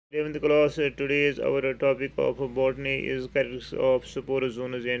11th class, today's our topic of botany is characters of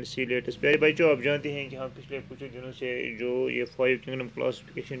sporozoans and ciliates। प्यारे बच्चों, आप जानते हैं कि हम पिछले कुछ दिनों से जो ये 5 किंगडम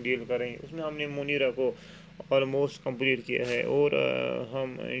क्लासिफिकेशन डील कर रहे हैं उसमें हमने मुनीरा को ऑलमोस्ट कंप्लीट किया है। और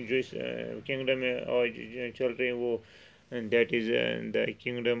हम जो इस किंगडम में आज चल रहे हैं वो that is the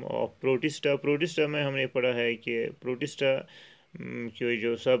kingdom of protista. Protista में हमने पढ़ा है कि प्रोटिस्टा के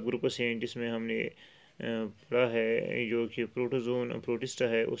जो सब ग्रुप्स हैं जिसमें हमने पढ़ा है जो कि प्रोटोजोन प्रोटिस्टा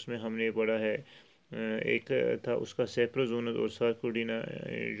है उसमें हमने पढ़ा है एक था उसका सेप्रोजोनस और सार्कोडीना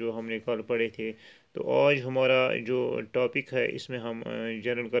जो हमने कल पढ़े थे। तो आज हमारा जो टॉपिक है इसमें हम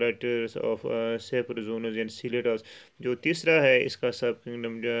जनरल कैरेक्टर्स ऑफ सेप्रोजोनस एंड सिलेटस जो तीसरा है इसका सब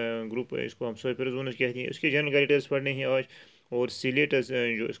किंगडम ग्रुप है इसको हम सेप्रोजोनस कहते हैं, उसके जनरल कैरेक्टर्स पढ़ने हैं आज। और सिलेटस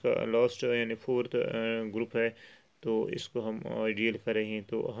जो इसका लास्ट यानी फोर्थ ग्रुप है तो इसको हम डील कर रहे हैं।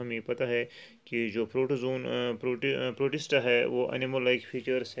 तो हमें पता है कि जो प्रोटिस्टा है वो एनिमल लाइक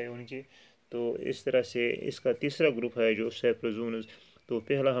फीचर्स है उनके। तो इस तरह से इसका तीसरा ग्रुप है जो सेप्रोजोन्स। तो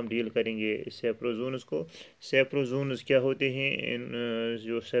पहला हम डील करेंगे सेप्रोजोन्स को। सेप्रोजोन्स क्या होते हैं इन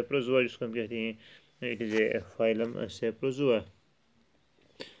जो सेप्रोजोआ जिसको हम कहते हैं इट इज़ ए फाइलम सेप्रोजोआ।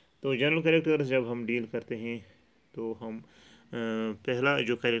 तो जनरल कैरेक्टर्स जब हम डील करते हैं तो हम पहला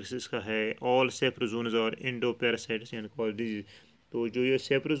जो कैरेक्टर्स इसका है ऑल सेप्रोजोन्स और इंडो पैरासाइट्स यानी कॉल डिजीज। तो जो ये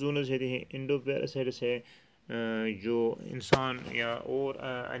सेप्रोजोन्स कहते हैं इंडो पैरासाइट्स है जो इंसान या और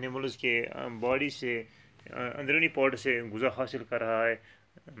एनिमल्स के बॉडी से अंदरूनी पार्ट से गुज़ा हासिल कर रहा है।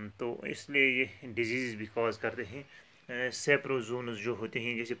 तो इसलिए ये डिजीज़ भी कॉज करते हैं सेप्रोजोन्स जो होते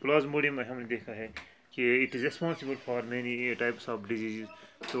हैं। जैसे प्लाज्मोडियम में हमने देखा है कि it is responsible for many types of disease.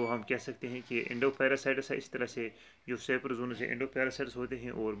 तो हम कह सकते हैं कि इंडो पैरासाइट्स है इस तरह से जो सेप्रोजोन्स से इंडो पैरासाइट्स होते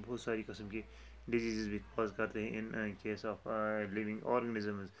हैं और बहुत सारी किस्म की डिजीज़ भी कॉज करते हैं in case of living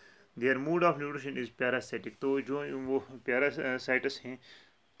organisms. There mode of nutrition is parasitic. तो जो वो पैरासाइट्स हैं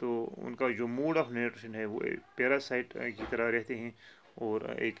तो उनका जो मोड ऑफ न्यूट्रिशन है वो पैरासाइट की तरह रहते हैं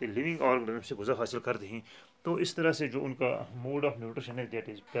और एक लिविंग ऑर्गेनिज्म से गुज़ा हासिल करते हैं। तो इस तरह से जो उनका मोड ऑफ न्यूट्रिशन है दैट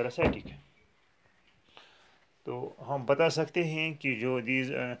इज़ पैरासाइटिक है। तो हम बता सकते हैं कि जो दीज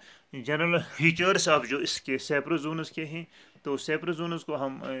जनरल फीचर्स ऑफ जो इसके सेप्रोजोनस के हैं तो सेप्रोजोनस को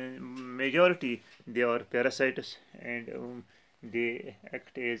हम majority they are parasites and they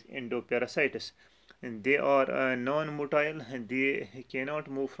act as endo parasites. they are non-motile, they cannot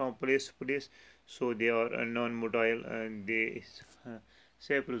move from place to place, so they are non-motile and they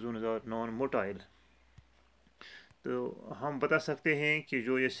सेप्रोजोन्स are non-motile। तो हम बता सकते हैं कि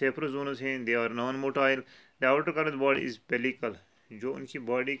जो ये सेप्रोजोन्स हैं they are non motile. The outer cover body is pellicle. जो उनकी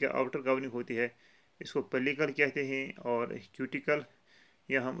बॉडी का आउटर कवरिंग होती है इसको पेलिकल कहते हैं और क्यूटिकल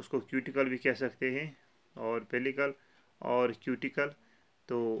या हम उसको क्यूटिकल भी कह सकते हैं और पेलिकल और क्यूटिकल।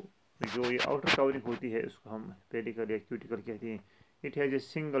 तो जो ये आउटर कवरिंग होती है उसको हम पेलिकल या क्यूटिकल कहते हैं। It has a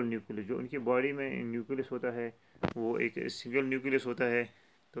single nucleus. जो उनकी बॉडी में न्यूक्लियस होता है वो एक सिंगल न्यूक्लियस होता है।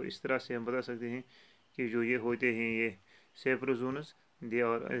 तो इस तरह से हम बता सकते हैं कि जो ये होते हैं ये सेप्रोजोनस दे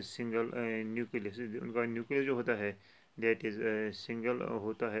और सिंगल न्यूक्लियस। उनका न्यूक्लियस जो होता है दैट इज़ सिंगल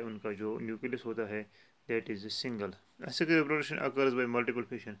होता है, उनका जो न्यूक्लियस होता है that is single. Asexual reproduction occurs by multiple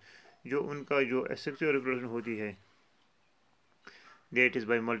fission. जो उनका जो एसेक्सुअल रिप्रोडक्शन होती है that is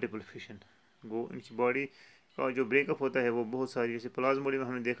by multiple fission. वो उनकी बॉडी का जो ब्रेकअप होता है वो बहुत सारी जैसे प्लाज्मोडियम में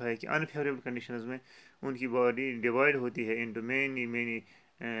हमने देखा है कि अनफेवरेबल कंडीशंस में उनकी बॉडी डिवाइड होती है into many many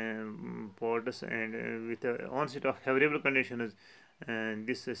parts and with the onset of favorable conditions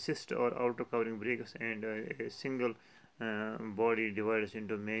this cyst or outer covering breaks and a single body divides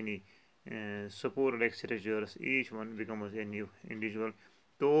into many spore like structures, each one becomes a new individual।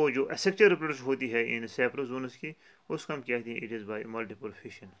 तो जो asexual reproduction होती है इन सेप्रोजोन्स की उसको हम कहते हैं it is by multiple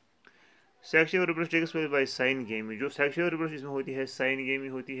fission. Sexual reproduction takes place by sine गेमी। जो सेक्सुअल रिप्रोडक्शन इसमें होती है साइन गेमी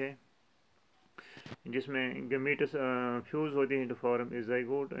होती है जिसमें गमीट्स फ्यूज़ होते हैं to form A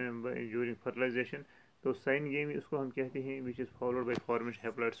zygote during fertilisation. तो साइन गेमी उसको हम कहते हैं which is followed by formation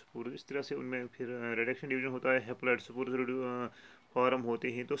haploid spores. इस तरह से उनमें फिर रिडक्शन डिवीजन होता है, हैप्लॉइड स्पोर्स फॉर्म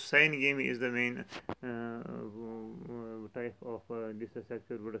होते हैं। तो साइन गेमी is the main type of this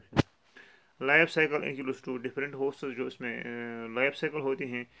sexual reproduction. Life cycle includes to different hosts. जो इसमें लाइफ साइकिल होती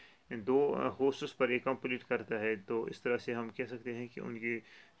हैं दो होस्ट्स पर एक कंप्लीट करता है। तो इस तरह से हम कह सकते हैं कि उनकी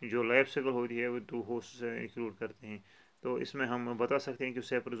जो लाइफ साइकिल होती है वो दो होस्ट इंक्लूड करते हैं। तो इसमें हम बता सकते हैं कि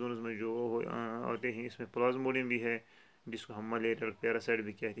सेप्रोजोन्स में जो आते हैं इसमें प्लाज्मोडियम भी है जिसको हम मलेरियल पैरासाइट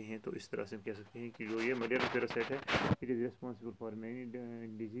भी कहते हैं। तो इस तरह से हम कह सकते हैं कि जो ये मलेरियल पैरासाइट है it is responsible for many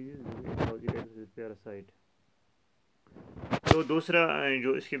disease parasite. तो दूसरा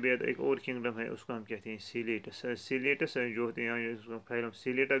जो इसके बाद एक और किंगडम है उसको हम कहते हैं सिलेटस। सिलेटस जो होते हैं जिसको फाइलम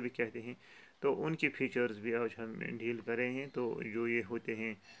सिलेटा भी कहते हैं। तो उनके फीचर्स भी आज हम डील कर रहे हैं। तो जो ये होते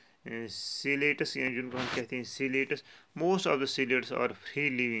हैं सीलेट्स, जिनको हम कहते हैं सीलेट्स, most of the सीलेट्स are free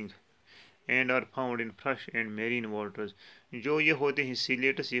living and are found in fresh and marine waters. जो ये होते हैं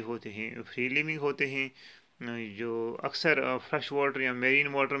सीलेट्स, ये होते हैं फ्री लिविंग होते हैं, जो अक्सर फ्रेश वाटर या मेरीन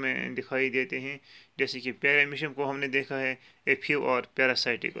वाटर में दिखाई देते हैं। जैसे कि पैरामीशियम को हमने देखा है, ए फ्यू और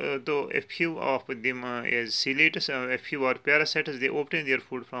पैरासाइटिक। तो ए फ्यू ऑफ दिम एज सीलेट्स, ए फ्यू और parasites, they obtain their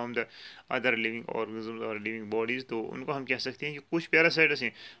food from the other living organism और लिविंग बॉडीज़। तो उनको हम कह सकते हैं कि कुछ पैरासाइट्स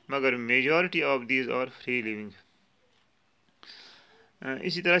हैं, मगर majority of these are free living.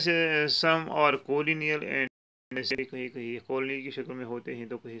 इसी तरह से सम और कोलिनियल एंड कहीं कहीं कॉलोनी की शक्ल में होते हैं,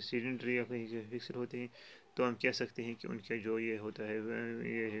 तो कहीं सीडेंट्री या कहीं फिक्सड होते हैं। तो हम कह सकते हैं कि उनका जो ये होता है,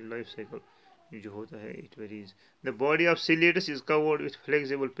 ये लाइफ साइकिल जो होता है, it varies. The body of सीलिएटस is covered with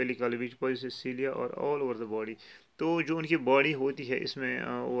flexible pellicle which possesses सीलिया और ऑल ओवर द बॉडी। तो जो उनकी बॉडी होती है, इसमें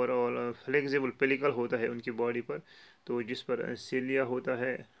ओवरऑल फ्लेक्सिबल पेलिकल होता है उनकी बॉडी पर, तो जिस पर सीलिया होता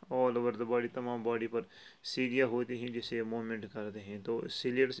है। ऑल ओवर द बॉडी, तमाम बॉडी पर सीलिया होती हैं जिसे मूवमेंट करते हैं। तो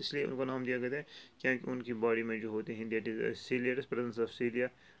सीलियट्स इसलिए उनको नाम दिया गया है क्योंकि उनकी बॉडी में जो होते हैं, दैट इज सीलियट्स, प्रेजेंस ऑफ सीलिया,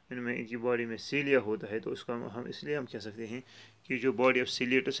 इनमें इनकी बॉडी में सीलिया होता है। तो उसका हम इसलिए हम कह सकते हैं कि जो बॉडी ऑफ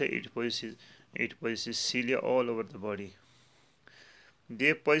सीलियट्स है, it possesses सीलिया all over the body.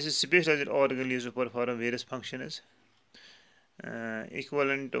 They possesses specialised organ used to perform various functions.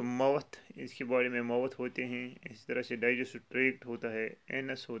 Equivalent mouth, इसकी बॉडी में माउथ होते हैं। इसी तरह से डाइजेस्टिव ट्रैक्ट होता है,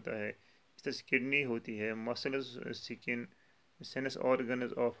 एनस होता है, इस तरह से किडनी होती है, muscles, skin, sense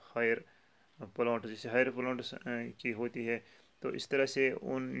organs of higher plants, जैसे हायर प्लांट्स की होती है। तो इस तरह से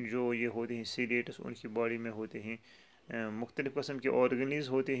उन जो ये होते हैं सीलिएट्स, उनकी बॉडी में होते हैं मुख्तलिफ़ किस्म के ऑर्गन्स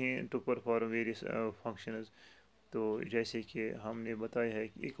होते हैं टू परफॉर्म वेरियस फंक्शंस। तो जैसे कि हमने बताया है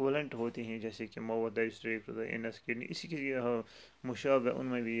कि इक्वलेंट होते हैं, जैसे कि माउथ, डाइजेस्टिव, एनस, किडनी, इसी के मुशाबह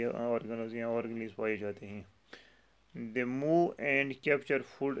उनमें भी ऑर्गन्स या ऑर्गन्स पाए जाते हैं। They move and capture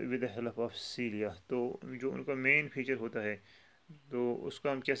food with the help of सीलिया। तो जो उनका मेन फीचर होता है, तो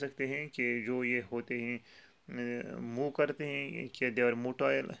उसका हम कह सकते हैं कि जो ये होते हैं मूव करते हैं, कि they are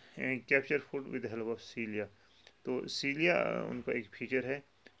motile and capture food with the help of सीलिया। तो सीलिया उनका एक फीचर है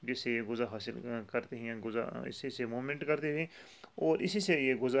जिससे ये गुज़ा हासिल करते हैं, गुज़ा इसी से मूवमेंट करते हैं और इसी से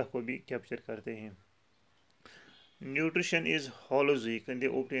ये गुज़ा को भी कैप्चर करते हैं। Nutrition is हॉलोज़ोइक, they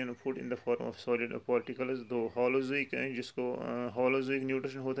obtain food in the form of solid particles. तो हॉलोज़ोइक, जिसको हॉलोज़ोइक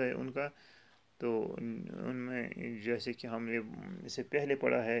न्यूट्रिशन होता है उनका, तो उनमें जैसे कि हमने इससे पहले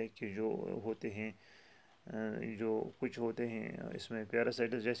पढ़ा है कि जो होते हैं, जो कुछ होते हैं इसमें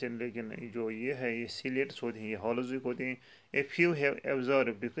पैरासाइट्स जैसे, लेकिन जो ये है ये सीलेट्स होते हैं, ये हॉलोज़ोइक होते हैं। ए फ्यू हैव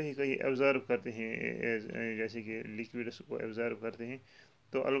एब्जॉर्ब्ड, कहीं कहीं एब्जॉर्ब करते हैं, जैसे कि लिक्विड्स को एब्जॉर्ब करते हैं।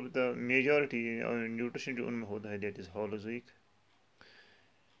 तो अलबत्ता मेजॉरिटी न्यूट्रिशन जो उनमें होता है, that is हॉलोज़ोइक।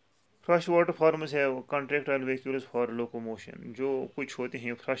 Fresh water farms है कॉन्ट्रैक्टाइल वेहिकल्स फॉर लोकोमोशन। जो कुछ होते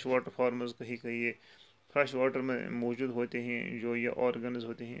हैं फ्रेश वाटर फार्मस, कहीं कहीं ये फ्रेश वाटर में मौजूद होते हैं, जो ये ऑर्गन्स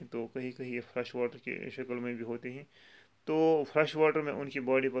होते हैं, तो कहीं कहीं ये फ्रेश वाटर की शक्ल में भी होते हैं। तो फ्रेश वाटर में उनकी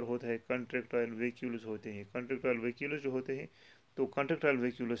बॉडी पर होता है कॉन्ट्रैक्टाइल वेहिकल्स होते हैं। कॉन्ट्रैक्टाइल वेहिकल्स जो होते हैं, तो कॉन्ट्रैक्टाइल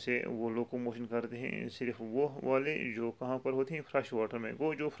वेहिकल्स से वो लोकोमोशन करते हैं, सिर्फ वो वाले जो कहाँ पर होते हैं, फ्रेश वाटर में।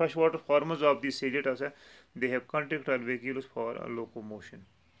 वो जो fresh water farmers of this सीलेट्स है, they have contractile vehicles for locomotion.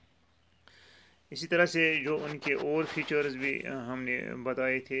 इसी तरह से जो उनके और फीचर्स भी हमने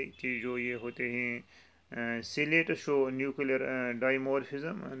बताए थे कि जो ये होते हैं सीलेट show nuclear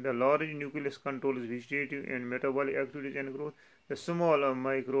dimorphism. The large nucleus controls vegetative and metabolic activities and growth. The small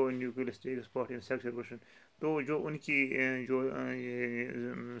micro nucleus takes part in sexual production. तो जो उनकी जो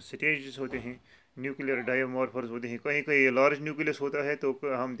ये स्टेजेस होते हैं, न्यूक्लियर डायमॉर्फर्स होते हैं, कहीं कहीं लार्ज न्यूक्लियस होता है, तो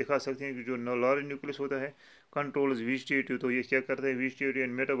हम दिखा सकते हैं कि जो लार्ज न्यूक्लियस होता है कंट्रोल्स वेजिटेटिव, तो ये क्या करता है, वेजिटेटिव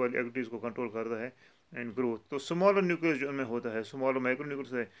एंड मेटाबॉलिक एक्टिविटीज़ को कंट्रोल करता है एंड ग्रोथ। तो स्मॉलर न्यूक्लियस जो उनमें होता है, स्मॉलर माइक्रो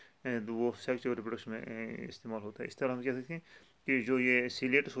न्यूक्लियस है, तो वो सेक्सुअल रिप्रोडक्शन में इस्तेमाल होता है। इस तरह हम कह सकते हैं कि जो ये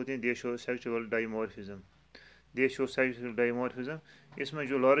सीलेट्स होते हैं, दे शो सेक्सुअल डाइमॉर्फिज्म, दे शो सेक्सुअल डाइमॉर्फिज्म। इसमें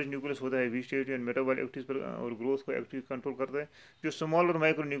जो लार्ज न्यूक्लियस होता है वेजिटेटिव एंड मेटाबॉलिक एक्टिविटीज पर और ग्रोथ को एक्टिव कंट्रोल करता है। जो स्मॉलर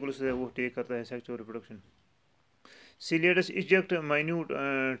माइक्रो न्यूक्लियस है, वो टेक करता है sexual reproduction. Ciliates eject minute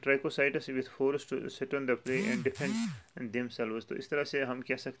trichocytes with force to sit on the prey and defend themselves। तो इस तरह से हम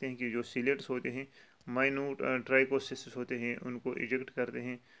कह सकते हैं कि जो सीलेट्स होते हैं, माइन्यूट ट्राइकोसिस होते हैं, उनको इजेक्ट करते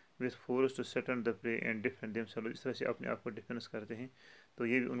हैं with force to set on the prey and defend themselves. इस तरह से अपने आप को डिफेंस करते हैं। तो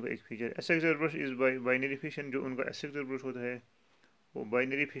ये भी उनका एक फीचर है। Asexual brush is binary fission. जो उनका एसेक्सुअल ब्रश होता है, वो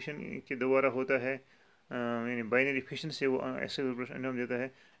बाइनरी फिशन के द्वारा होता है, यानी बाइनरी फिशन से वो एसेक्सुअल रिप्रोडक्शन अंजाम देता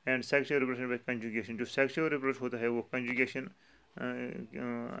है। And sexual reproduction by conjugation. जो सेक्सुअल रिप्रोडक्शन होता है, वो कंजुगेशन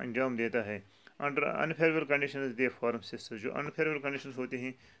अंजाम देता है। Under unfavourable conditions they form sisters. जो अनफेवरेबल कंडीशंस होते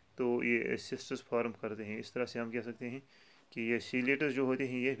हैं, तो ये सिस्टर्स फॉर्म करते हैं। इस तरह से हम कह सकते हैं कि ये सीलेटस जो होते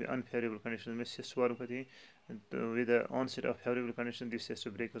हैं ये अनफेवरेबल कंडीशन में सिस्ट फॉर्म करते हैं। तो with the onset of favourable condition this cyst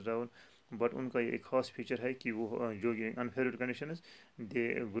breaks down, but उनका ये एक खास फीचर है कि वो जो ये unfavourable condition they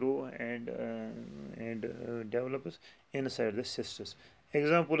grow and develops inside the cysts.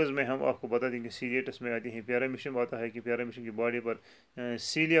 Examples में हम आपको बता देंगे सीलिएटस में आती हैं पैरामीशियम आता है कि पैरामीशियम की बॉडी पर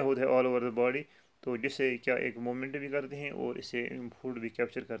सीलिया होता है ऑल ओवर द बॉडी, तो जिससे क्या एक मोमेंट भी करते हैं और इसे फूड भी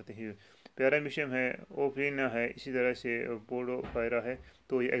कैप्चर करते हैं। पैरामीशियम है, ओपलिना है, इसी तरह से पोडोफायरा है।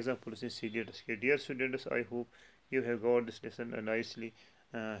 तो ये एग्जाम्पल्स हैं सीलिएटस के। Dear students, I hope you have got this lesson nicely.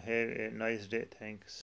 Have a nice day. Thanks.